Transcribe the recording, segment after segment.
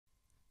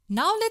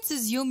Now let's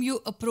assume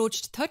you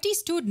approached 30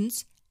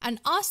 students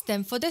and asked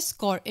them for their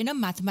score in a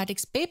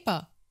mathematics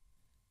paper.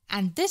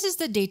 And this is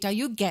the data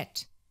you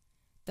get.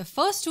 The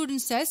first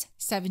student says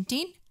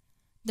 17,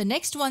 the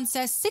next one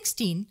says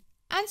 16,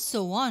 and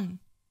so on.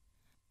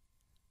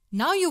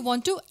 Now you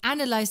want to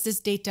analyze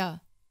this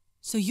data.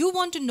 So you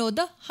want to know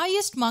the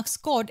highest mark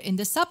scored in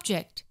the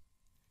subject.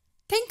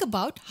 Think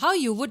about how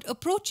you would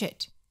approach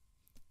it.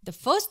 The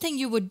first thing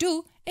you would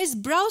do is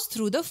browse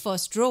through the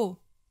first row.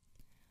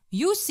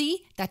 You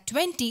see that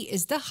 20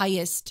 is the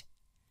highest.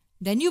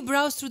 Then you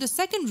browse through the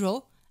second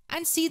row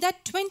and see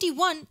that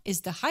 21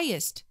 is the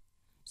highest.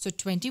 So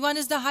 21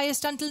 is the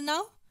highest until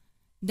now.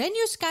 Then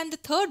you scan the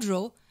third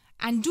row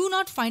and do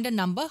not find a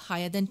number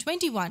higher than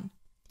 21.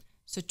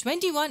 So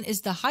 21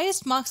 is the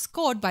highest mark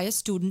scored by a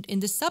student in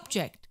this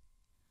subject.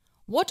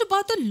 What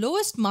about the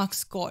lowest mark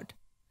scored?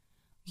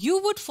 You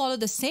would follow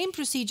the same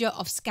procedure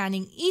of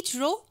scanning each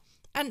row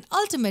and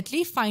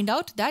ultimately find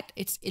out that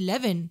it's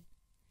 11.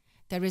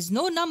 There is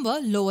no number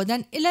lower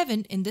than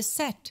 11 in this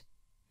set.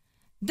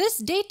 This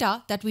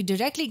data that we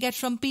directly get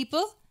from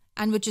people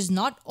and which is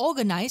not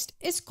organized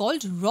is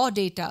called raw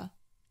data.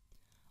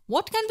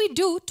 What can we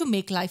do to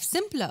make life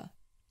simpler?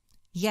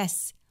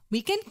 Yes,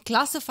 we can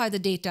classify the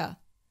data.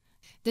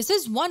 This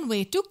is one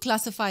way to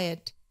classify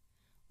it.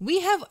 We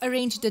have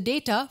arranged the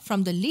data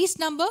from the least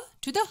number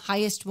to the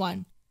highest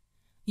one.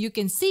 You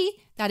can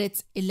see that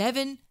it's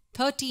 11,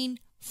 13,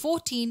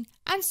 14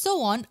 and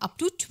so on up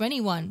to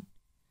 21.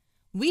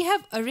 We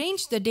have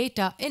arranged the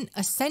data in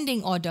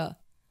ascending order,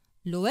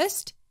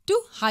 lowest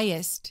to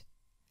highest.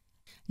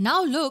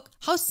 Now look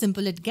how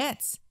simple it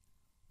gets.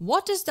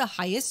 What is the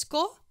highest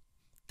score?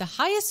 The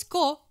highest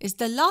score is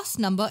the last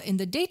number in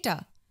the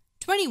data,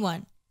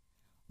 21.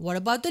 What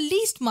about the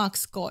least mark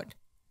scored?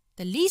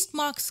 The least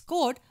mark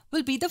scored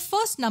will be the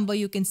first number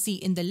you can see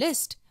in the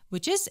list,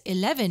 which is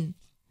 11.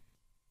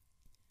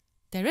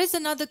 There is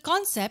another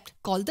concept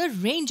called the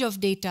range of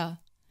data.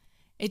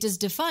 It is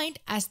defined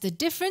as the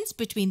difference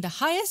between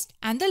the highest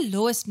and the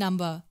lowest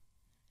number.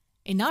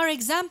 In our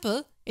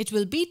example, it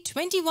will be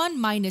 21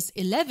 minus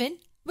 11,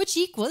 which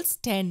equals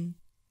 10.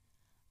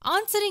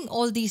 Answering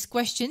all these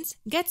questions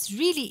gets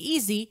really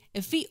easy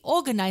if we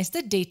organize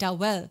the data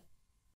well.